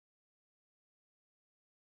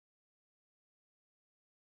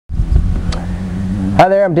Hi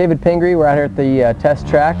there, I'm David Pingree. We're out here at the test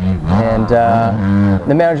track, and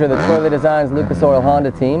the manager of the Toilet Designs Lucas Oil Honda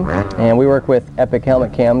team, and we work with Epic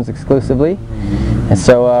helmet cams exclusively. And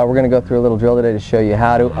so we're going to go through a little drill today to show you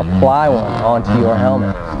how to apply one onto your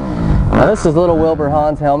helmet. Now this is little Wilbur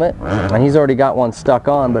Hahn's helmet, and he's already got one stuck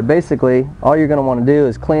on, but basically all you're going to want to do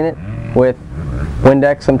is clean it with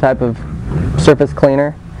Windex, some type of surface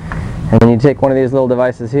cleaner, and then you take one of these little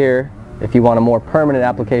devices here. If you want a more permanent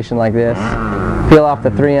application like this, peel off the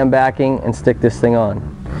 3M backing and stick this thing on.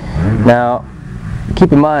 Now,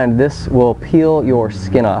 keep in mind, this will peel your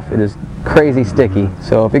skin off. It is crazy sticky,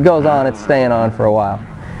 so if it goes on, it's staying on for a while.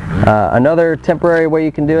 Another temporary way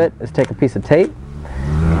you can do it is take a piece of tape,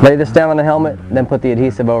 lay this down on the helmet, then put the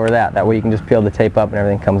adhesive over that. That way you can just peel the tape up and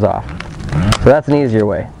everything comes off. So that's an easier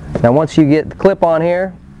way. Now once you get the clip on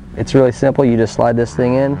here, it's really simple. You just slide this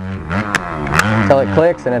thing in until it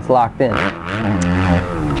clicks and it's locked in.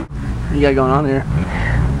 What you got going on here?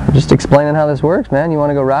 I'm just explaining how this works, man. You want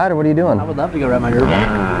to go ride, or what are you doing? I would love to go ride my dirt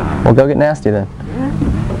bike. Well, go get nasty then.